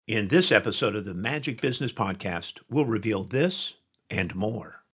In this episode of the Magic Business Podcast, we'll reveal this and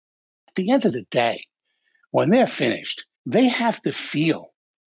more. At the end of the day, when they're finished, they have to feel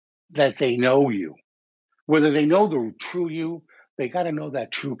that they know you. Whether they know the true you, they got to know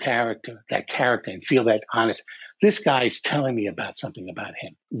that true character, and feel that honest. This guy's telling me about something about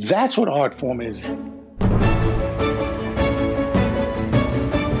him. That's what art form is.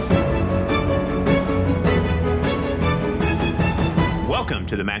 Welcome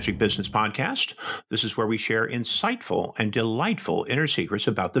to the Magic Business Podcast. This is where we share insightful and delightful inner secrets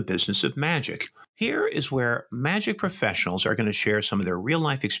about the business of magic. Here is where magic professionals are going to share some of their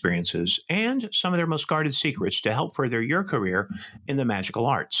real-life experiences and some of their most guarded secrets to help further your career in the magical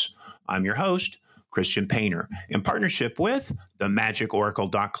arts. I'm your host, Christian Painter, in partnership with the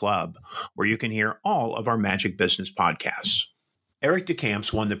MagicOracle.club, where you can hear all of our Magic Business podcasts. Eric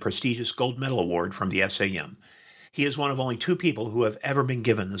DeCamps won the prestigious Gold Medal Award from the SAM. He is one of only two people who have ever been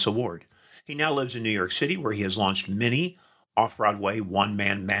given this award. He now lives in New York City, where he has launched many off-Broadway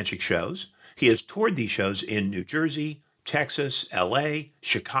one-man magic shows. He has toured these shows in New Jersey, Texas, LA,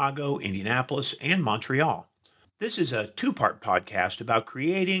 Chicago, Indianapolis, and Montreal. This is a two-part podcast about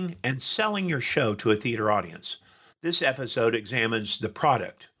creating and selling your show to a theater audience. This episode examines the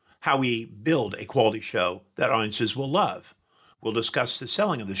product, how we build a quality show that audiences will love. We'll discuss the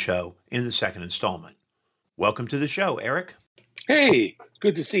selling of the show in the second installment. Welcome to the show, Eric. Hey,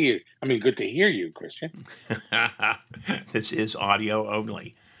 good to see you. Good to hear you, Christian. This is audio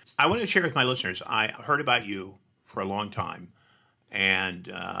only. I want to share with my listeners, I heard about you for a long time and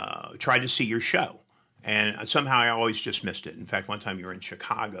tried to see your show. And somehow I always just missed it. In fact, one time you were in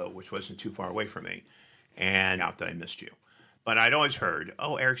Chicago, which wasn't too far away from me, and out that I missed you. But I'd always heard,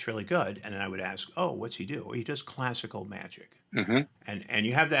 oh, Eric's really good. And then I would ask, oh, what's he do? Well, he does classical magic. Mm-hmm. And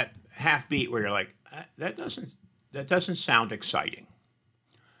you have that half beat where you're like, that doesn't sound exciting.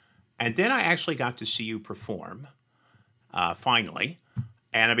 And then I actually got to see you perform, finally,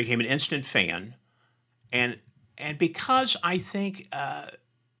 and I became an instant fan. And because I think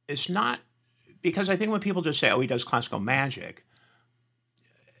when people just say, oh, he does classical magic,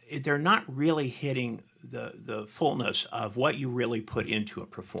 they're not really hitting the fullness of what you really put into a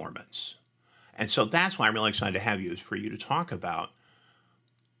performance. And so that's why I'm really excited to have you, is for you to talk about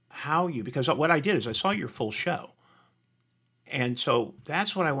because what I did is I saw your full show. And so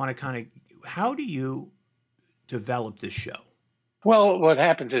that's what I want to how do you develop this show? Well, what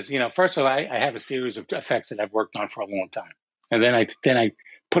happens is, first of all, I have a series of effects that I've worked on for a long time. And then I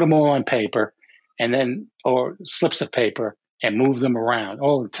put them all on paper or slips of paper and move them around.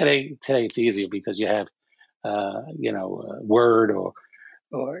 Oh, today it's easier because you have, Word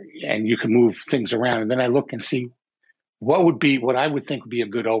and you can move things around. And then I look and see what I would think would be a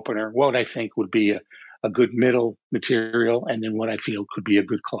good opener, what I think would be a good middle material, and then what I feel could be a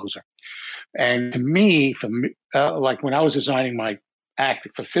good closer. And to me, like when I was designing my act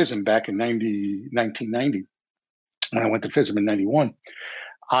for FISM back in 1990, when I went to FISM in 91,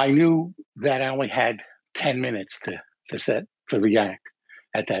 I knew that I only had 10 minutes to set for the act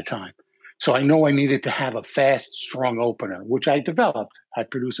at that time. So I know I needed to have a fast, strong opener, which I developed. I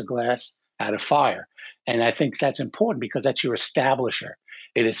produce a glass out of fire. And I think that's important because that's your establisher.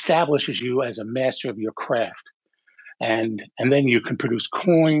 It establishes you as a master of your craft. And then you can produce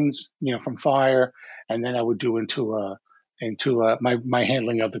coins, from fire. And then I would do into my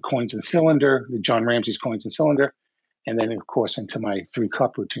handling of the coins and cylinder, the John Ramsey's coins and cylinder. And then, of course, into my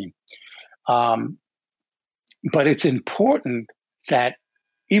 3-cup routine. But it's important that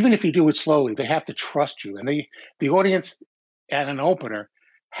even if you do it slowly, they have to trust you. And the audience at an opener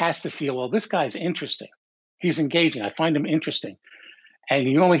has to feel, well, this guy's interesting. He's engaging. I find him interesting. And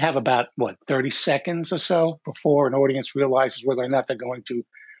you only have about, 30 seconds or so before an audience realizes whether or not they're going to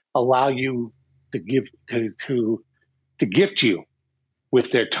allow you to gift you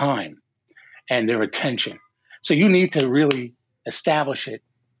with their time and their attention. So you need to really establish it,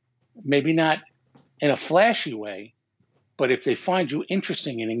 maybe not in a flashy way, but if they find you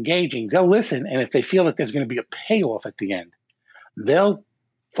interesting and engaging, they'll listen. And if they feel that there's going to be a payoff at the end, they'll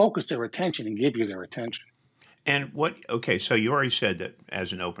focus their attention and give you their attention. And so you already said that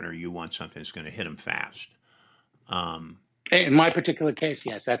as an opener, you want something that's going to hit them fast. In my particular case,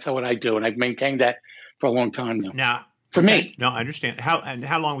 yes, that's what I do. And I've maintained that for a long time now. Now, for me. No, I understand.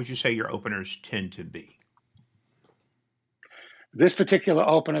 How long would you say your openers tend to be? This particular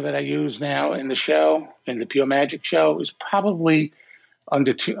opener that I use now in the show, in the Pure Magic show, is probably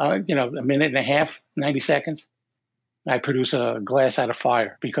under a minute and a half, 90 seconds. I produce a glass out of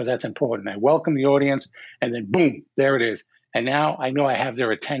fire because that's important. I welcome the audience, and then boom, there it is. And now I know I have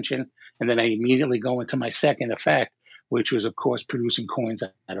their attention, and then I immediately go into my second effect, which was, of course, producing coins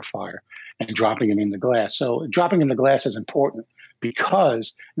out of fire and dropping them in the glass. So dropping in the glass is important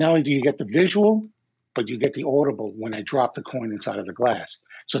because not only do you get the visual, but you get the audible when I drop the coin inside of the glass.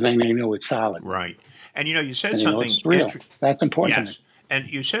 So then they know it's solid. Right. And you said And they know something it's real. That's important to me. Yes. And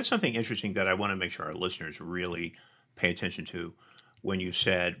you said something interesting that I want to make sure our listeners really pay attention to when you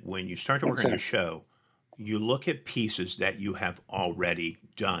said when you start to work on your show, you look at pieces that you have already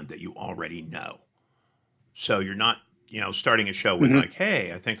done, that you already know. So you're not, starting a show with like,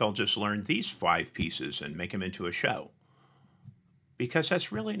 hey, I think I'll just learn these 5 pieces and make them into a show. Because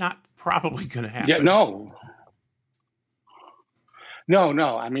that's really not probably going to happen. Yeah, no.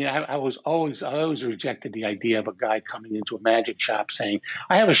 I mean, I always rejected the idea of a guy coming into a magic shop saying,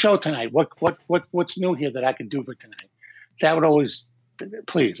 "I have a show tonight. What's new here that I can do for tonight?" That would always,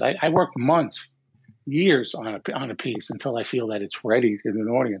 please. I work months, years on a piece until I feel that it's ready in an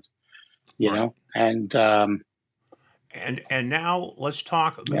audience. You know, and now let's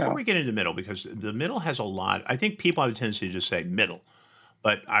talk before we get into the middle, because the middle has a lot. I think people have a tendency to just say middle,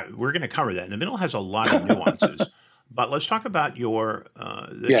 but we're going to cover that. And the middle has a lot of nuances. But let's talk about your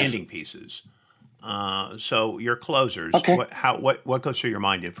ending pieces. So your closers. Okay. What goes through your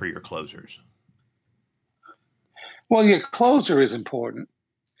mind for your closers? Well, your closer is important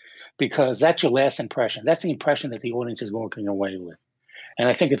because that's your last impression. That's the impression that the audience is walking away with, and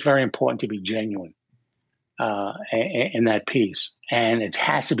I think it's very important to be genuine in that piece, and it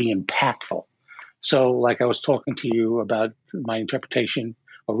has to be impactful. So, like I was talking to you about my interpretation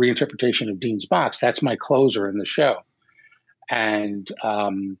or reinterpretation of Dean's box, that's my closer in the show. And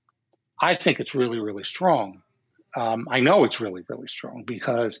I think it's really, really strong. I know it's really, really strong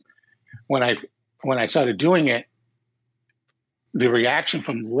because when I started doing it, the reaction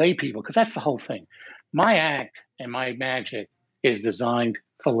from lay people, because that's the whole thing. My act and my magic is designed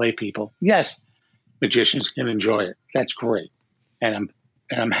for lay people. Yes, magicians can enjoy it. That's great. And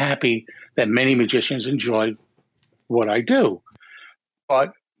I'm happy that many magicians enjoy what I do.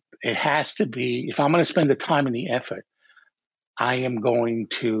 But it has to be, if I'm going to spend the time and the effort, I am going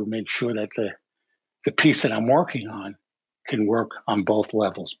to make sure that the piece that I'm working on can work on both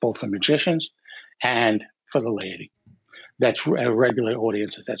levels, both for magicians and for the laity. That's regular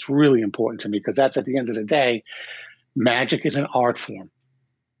audiences. That's really important to me because that's, at the end of the day, magic is an art form.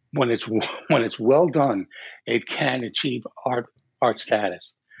 When it's well done, it can achieve art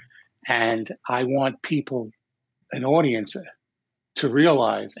status. And I want people, an audience, to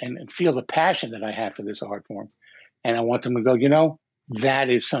realize and feel the passion that I have for this art form. And I want them to go, that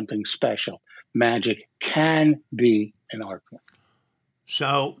is something special. Magic can be an art form.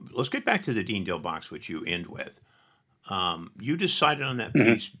 So let's get back to the Dean Dill box, which you end with. You decided on that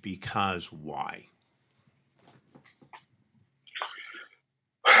piece because why?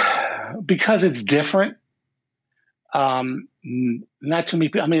 Because it's different. Not too many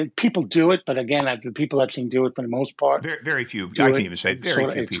people. I mean, people do it, but again, the people I've seen do it for the most part. Very few. I can even say very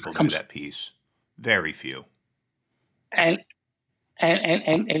few people do that piece. Very few. And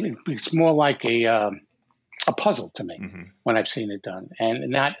it's more like a puzzle to me when I've seen it done,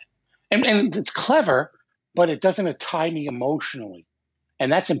 and it's clever, but it doesn't tie me emotionally,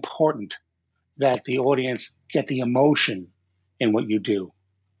 and that's important. That the audience get the emotion in what you do,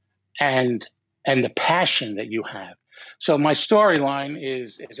 and the passion that you have. So my storyline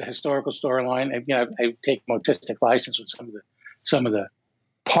is a historical storyline. I take artistic license with some of the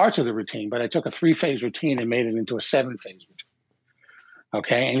parts of the routine, but I took a 3-phase routine and made it into a 7-phase routine.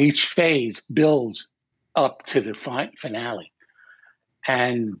 Okay, and each phase builds up to the finale.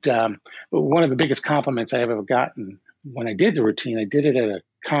 And one of the biggest compliments I've ever gotten when I did the routine, I did it at a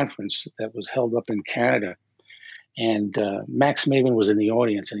conference that was held up in Canada. And Max Maven was in the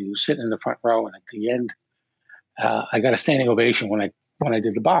audience, and he was sitting in the front row. And at the end, I got a standing ovation when I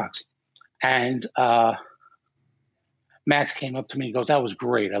did the box. And Max came up to me and goes, "That was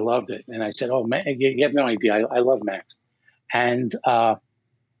great. I loved it." And I said, "Oh, man, you have no idea. I love Max." And how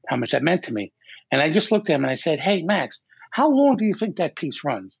much that meant to me. And I just looked at him and I said, "Hey, Max, how long do you think that piece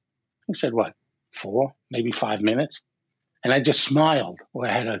runs?" He said, "What, 4, maybe 5 minutes?" And I just smiled. Well,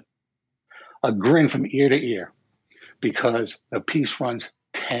 I had a grin from ear to ear because the piece runs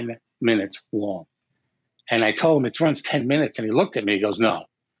 10 minutes long. And I told him it runs 10 minutes. And he looked at me, he goes, "No."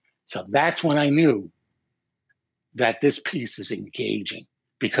 So that's when I knew that this piece is engaging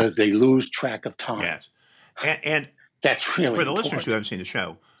because they lose track of time. Yes. And that's really for the important. Listeners who haven't seen the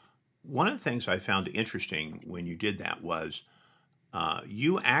show, one of the things I found interesting when you did that was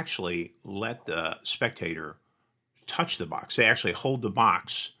you actually let the spectator touch the box. They actually hold the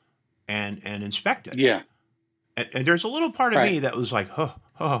box and inspect it. Yeah. And there's a little part of me that was like, oh,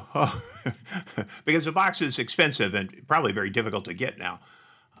 Because the box is expensive and probably very difficult to get now.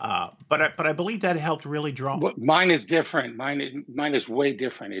 But I believe that helped really draw. Mine is different. Mine is way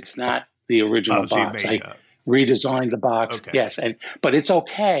different. It's not the original Oh, so you box. made I redesigned the box. okay. Yes, but it's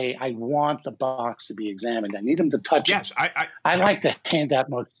okay. I want the box to be examined. I need them to touch it. Yes, I like to hand out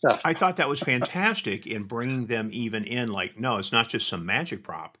more stuff. I thought that was fantastic in bringing them even in. Like, no, it's not just some magic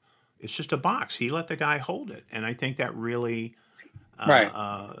prop; it's just a box. He let the guy hold it, and I think that really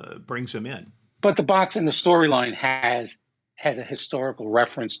Right. brings him in. But the box in the storyline has a historical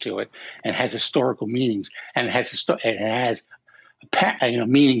reference to it, and has historical meanings, and it has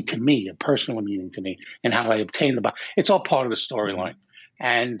meaning to me, a personal meaning to me, and how I obtained the box. It's all part of the storyline,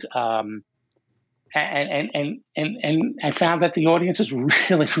 and I found that the audiences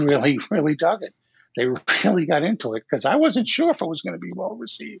really, really, really dug it. They really got into it because I wasn't sure if it was going to be well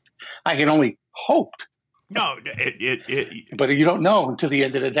received. I had only hoped. No, but you don't know until the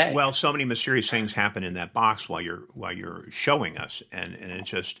end of the day. Well, so many mysterious things happen in that box while you're showing us, and it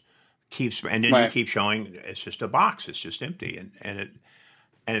just keeps, and then you keep showing. It's just a box. It's just empty, and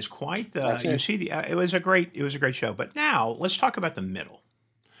it's quite. You see, it was a great show. But now let's talk about the middle.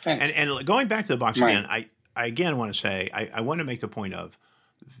 Thanks. And going back to the box again, I again want to say I want to make the point of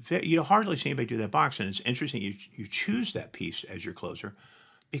you hardly see anybody do that box, and it's interesting you choose that piece as your closer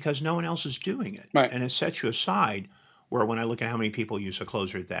because no one else is doing it, and it sets you aside. Where when I look at how many people use a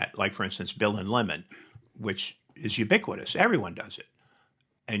closer that, like for instance, Bill and Lemon, which is ubiquitous, everyone does it,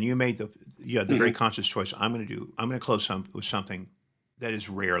 and you made the very conscious choice. I'm going to close with something that is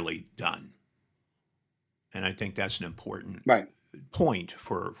rarely done, and I think that's an important point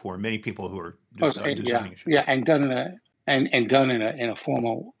for many people who are designing. And done in a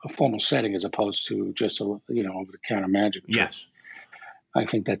formal setting as opposed to just over the counter magic. Yes. I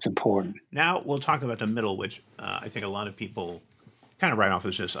think that's important. Now we'll talk about the middle, which I think a lot of people kind of write off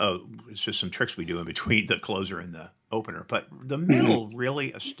as just, it's just some tricks we do in between the closer and the opener. But the middle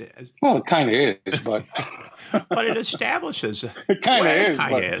really... Well, it kind of is, but... but it establishes... It kind of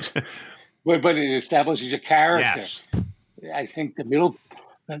is. But it establishes your character. Yes. I think the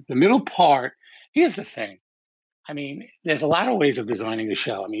middle part... Here's the thing. I mean, there's a lot of ways of designing a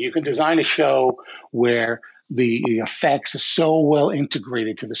show. I mean, you can design a show where the effects are so well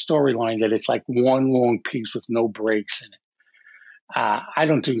integrated to the storyline that it's like one long piece with no breaks in it. I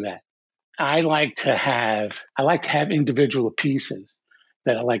don't do that. I like to have individual pieces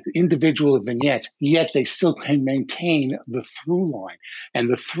that are like individual vignettes, yet they still can maintain the through line. And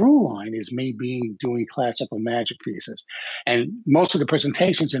the through line is me doing classical magic pieces. And most of the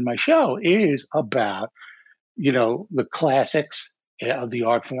presentations in my show is about, the classics of the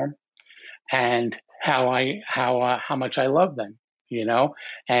art form and how much I love them,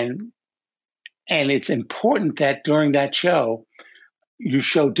 and it's important that during that show you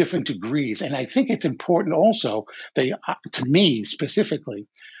show different degrees. And I think it's important also that, to me specifically,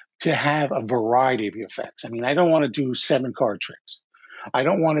 to have a variety of effects. I mean, I don't want to do 7 card tricks. I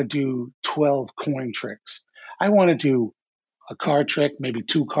don't want to do 12 coin tricks. I want to do a card trick, maybe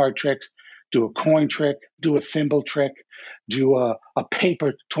 2 card tricks, do a coin trick, do a thimble trick, do a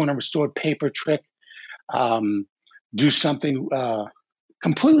paper tournament restored paper trick, do something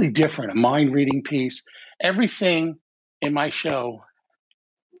completely different, a mind reading piece. Everything in my show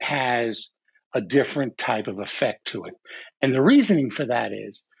has a different type of effect to it. And the reasoning for that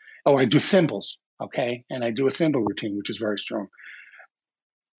is, I do thimbles, okay? And I do a thimble routine, which is very strong.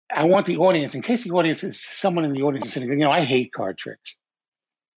 I want the audience, in case the audience is someone in the audience is saying, I hate card tricks,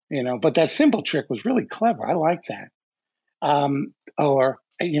 but that thimble trick was really clever. I like that.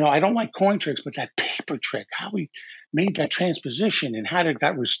 I don't like coin tricks, but that paper trick, how we made that transposition and how it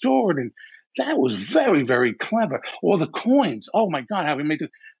got restored, and that was very, very clever. Or the coins, oh my God, how we made it.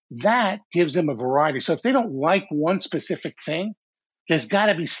 That gives them a variety. So if they don't like one specific thing, there's got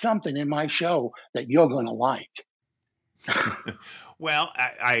to be something in my show that you're going to like. Well,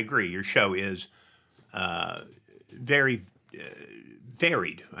 I agree. Your show is very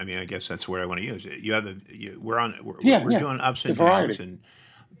varied. I mean, I guess that's where I want to use it. You have we're doing ups and downs,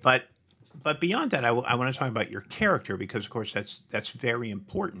 but beyond that, I want to talk about your character because, of course, that's very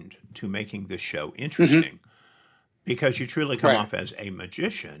important to making this show interesting. Because you truly come off as a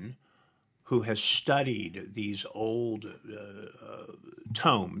magician who has studied these old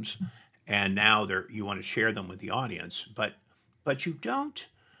tomes, and now you want to share them with the audience. But you don't,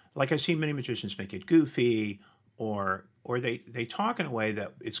 like I see many magicians make it goofy, or they talk in a way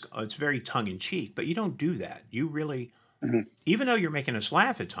that it's very tongue in cheek. But you don't do that. You really, even though you're making us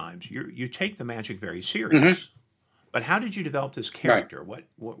laugh at times, you take the magic very serious. But how did you develop this character?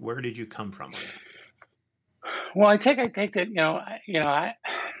 Where did you come from with it? Well, I take that,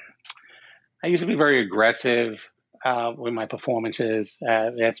 I used to be very aggressive with my performances.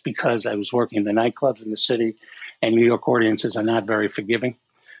 That's because I was working in the nightclubs in the city, and New York audiences are not very forgiving.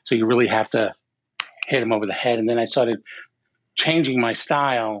 So you really have to hit them over the head. And then I started changing my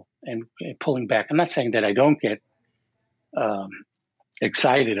style and pulling back. I'm not saying that I don't get um,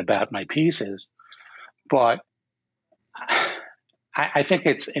 excited about my pieces, but I think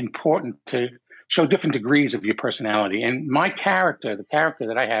it's important to show different degrees of your personality. And my character, the character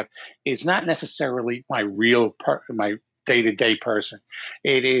that I have, is not necessarily my day to day person.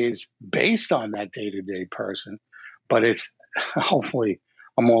 It is based on that day to day person, but it's hopefully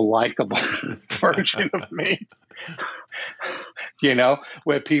a more likable version of me,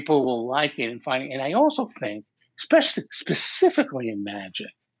 where people will like it and find it. And I also think, especially specifically in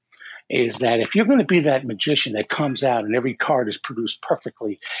magic, is that if you're going to be that magician that comes out and every card is produced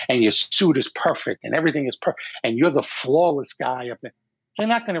perfectly and your suit is perfect and everything is perfect and you're the flawless guy up there, they're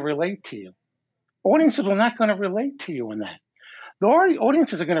not going to relate to you. Audiences are not going to relate to you in that. The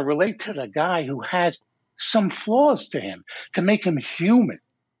audiences are going to relate to the guy who has some flaws to him to make him human,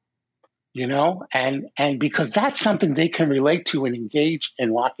 and because that's something they can relate to and engage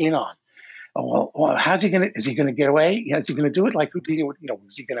and lock in on. Well, how's he going to? Is he going to get away? Is he going to do it like Houdini?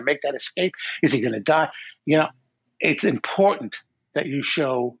 Is he going to make that escape? Is he going to die? It's important that you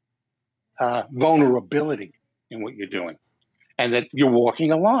show vulnerability in what you're doing, and that you're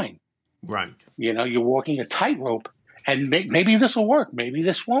walking a line. Right. You're walking a tightrope, and maybe this will work. Maybe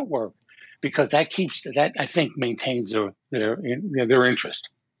this won't work, because that I think maintains their interest.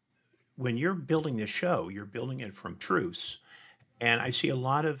 When you're building this show, you're building it from truths. And I see a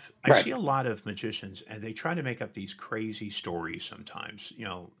lot of magicians, and they try to make up these crazy stories sometimes,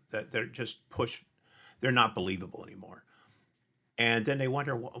 that they're just they're not believable anymore. And then they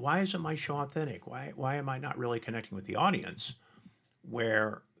wonder, why isn't my show authentic? Why am I not really connecting with the audience?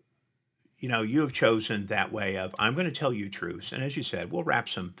 Where, you have chosen that way of, I'm going to tell you truths. And as you said, we'll wrap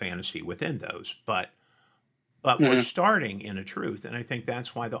some fantasy within those, but we're starting in a truth. And I think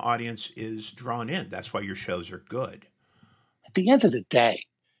that's why the audience is drawn in. That's why your shows are good. At the end of the day,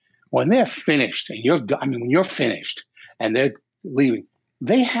 when they're finished and when you're finished and they're leaving,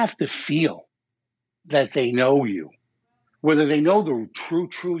 they have to feel that they know you. Whether they know the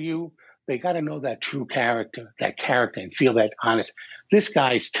true you, they got to know that true character, and feel that honest. This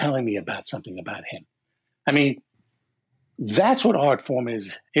guy's telling me about something about him. I mean, that's what art form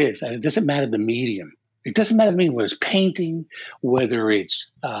is. And it doesn't matter the medium. It doesn't matter to me whether it's painting, whether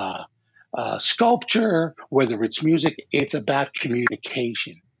it's sculpture, whether it's music. It's about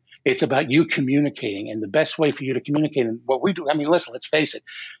communication. It's about you communicating, and the best way for you to communicate, and what we do. I mean, listen, let's face it.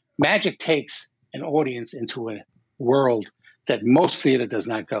 Magic takes an audience into a world that most theater does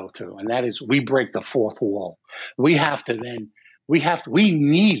not go through, and that is we break the fourth wall. We don't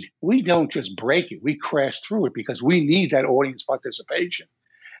just break it, we crash through it, because we need that audience participation.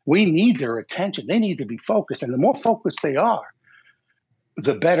 We need their attention. They need to be focused, and the more focused they are,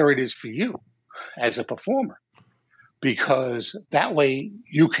 the better it is for you as a performer, because that way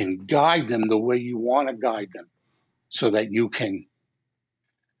you can guide them the way you want to guide them, so that you can,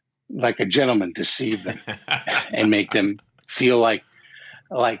 like a gentleman, deceive them and make them feel like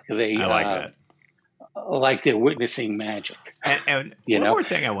they like they're witnessing magic. And one more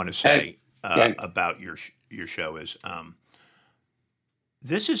thing I want to say about your show is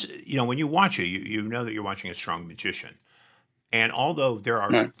this is, when you watch it, you know that you're watching a strong magician. And although there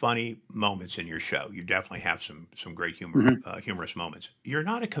are funny moments in your show, you definitely have some great humorous moments. You're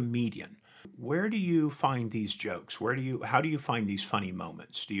not a comedian. Where do you find these jokes? How do you find these funny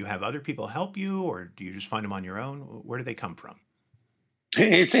moments? Do you have other people help you, or do you just find them on your own? Where do they come from?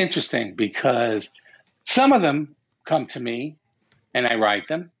 It's interesting, because some of them come to me and I write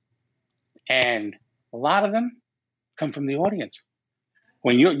them, and a lot of them come from the audience.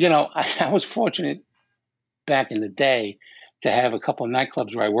 When I was fortunate back in the day to have a couple of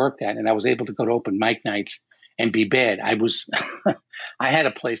nightclubs where I worked at, and I was able to go to open mic nights and be bad. I had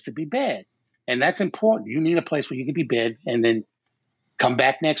a place to be bad, and that's important. You need a place where you can be bad, and then come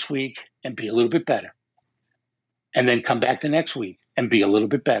back next week and be a little bit better, and then come back the next week and be a little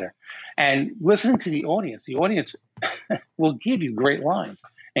bit better. And listening to the audience will give you great lines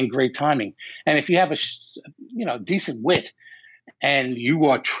and great timing. And if you have a decent wit, and you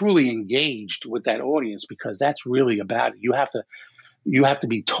are truly engaged with that audience, because that's really about it. You have to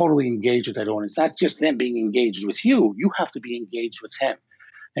be totally engaged with that audience. Not just them being engaged with you. You have to be engaged with them.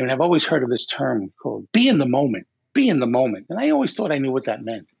 I mean, I've always heard of this term called be in the moment. Be in the moment. And I always thought I knew what that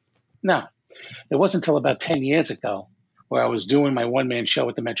meant. No, it wasn't until about 10 years ago where I was doing my one-man show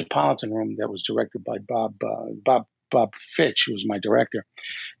at the Metropolitan Room that was directed by Bob Fitch, who was my director.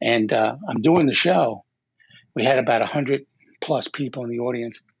 And I'm doing the show. We had about 100 plus people in the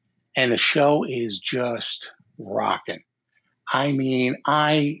audience, and the show is just rocking. I mean,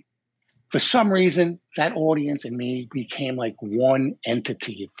 for some reason, that audience and me became like one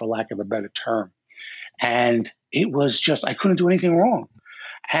entity, for lack of a better term. And it was just, I couldn't do anything wrong.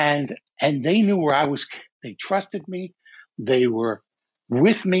 And they knew where I was. They trusted me. They were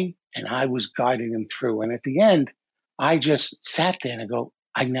with me, and I was guiding them through. And at the end, I just sat there and I go,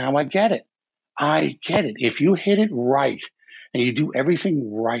 now I get it. I get it. If you hit it right and you do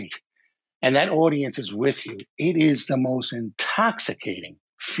everything right, and that audience is with you, it is the most intoxicating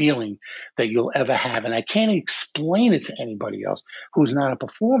feeling that you'll ever have. And I can't explain it to anybody else who's not a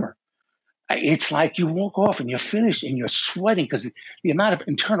performer. It's like you walk off and you're finished and you're sweating because the amount of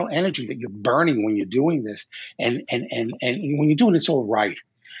internal energy that you're burning when you're doing this, and when you're doing it so right.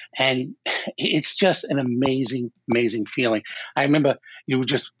 And it's just an amazing, amazing feeling. I remember you would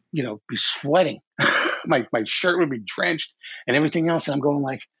just, be sweating. my shirt would be drenched and everything else. And I'm going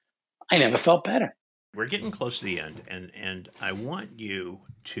like, I never felt better. We're getting close to the end, and I want you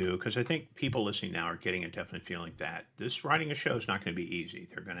to, because I think people listening now are getting a definite feeling that this writing a show is not going to be easy.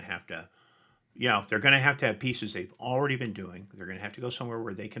 They're going to have to, they're going to have pieces they've already been doing. They're going to have to go somewhere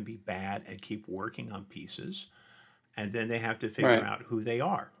where they can be bad and keep working on pieces. And then they have to figure out who they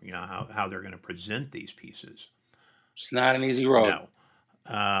are, how they're going to present these pieces. It's not an easy road.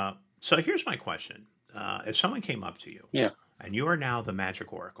 No. So here's my question. If someone came up to you and you are now the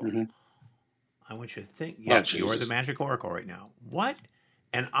Magic Oracle, I want you to think, yes, you are the Magic Oracle right now. What?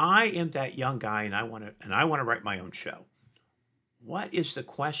 And I am that young guy and I want to write my own show. What is the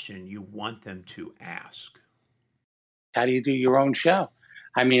question you want them to ask? How do you do your own show?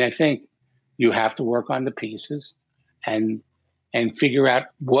 I mean, I think you have to work on the pieces and figure out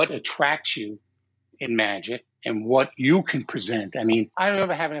what attracts you in magic and what you can present. I mean, I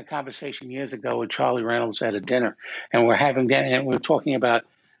remember having a conversation years ago with Charlie Reynolds at a dinner, and we're talking about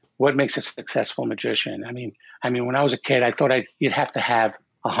what makes a successful magician. I mean, when I was a kid, I thought you'd have to have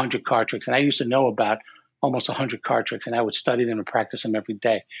 100 card tricks, and I used to know about almost 100 card tricks, and I would study them and practice them every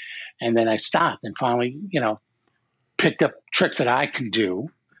day. And then I stopped and finally, picked up tricks that I can do,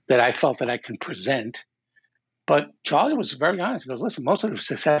 that I felt that I can present. But Charlie was very honest. He goes, listen, most of the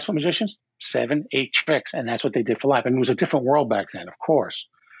successful magicians, 7, 8 tricks, and that's what they did for life. And it was a different world back then, of course.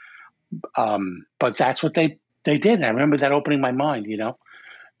 But that's what they did. And I remember that opening my mind,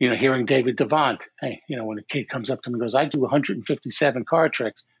 hearing David Devant. Hey, when a kid comes up to me and goes, I do 157 card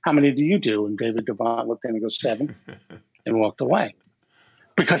tricks. How many do you do? And David Devant looked at him and goes, 7, and walked away.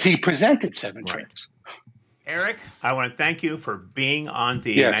 Because he presented 7 tricks. Eric, I want to thank you for being on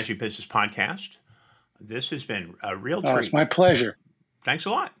the Magic Business Podcast. This has been a real treat. It's my pleasure. Thanks a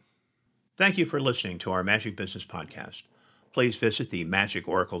lot. Thank you for listening to our Magic Business Podcast. Please visit the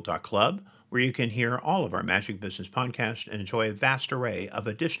magicoracle.club, where you can hear all of our Magic Business Podcasts and enjoy a vast array of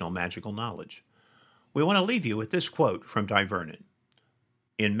additional magical knowledge. We want to leave you with this quote from Di Vernon.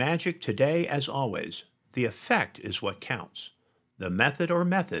 In magic today, as always, the effect is what counts. The method or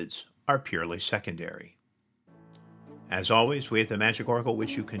methods are purely secondary. As always, we at the Magic Oracle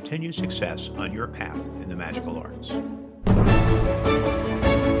wish you continued success on your path in the magical arts.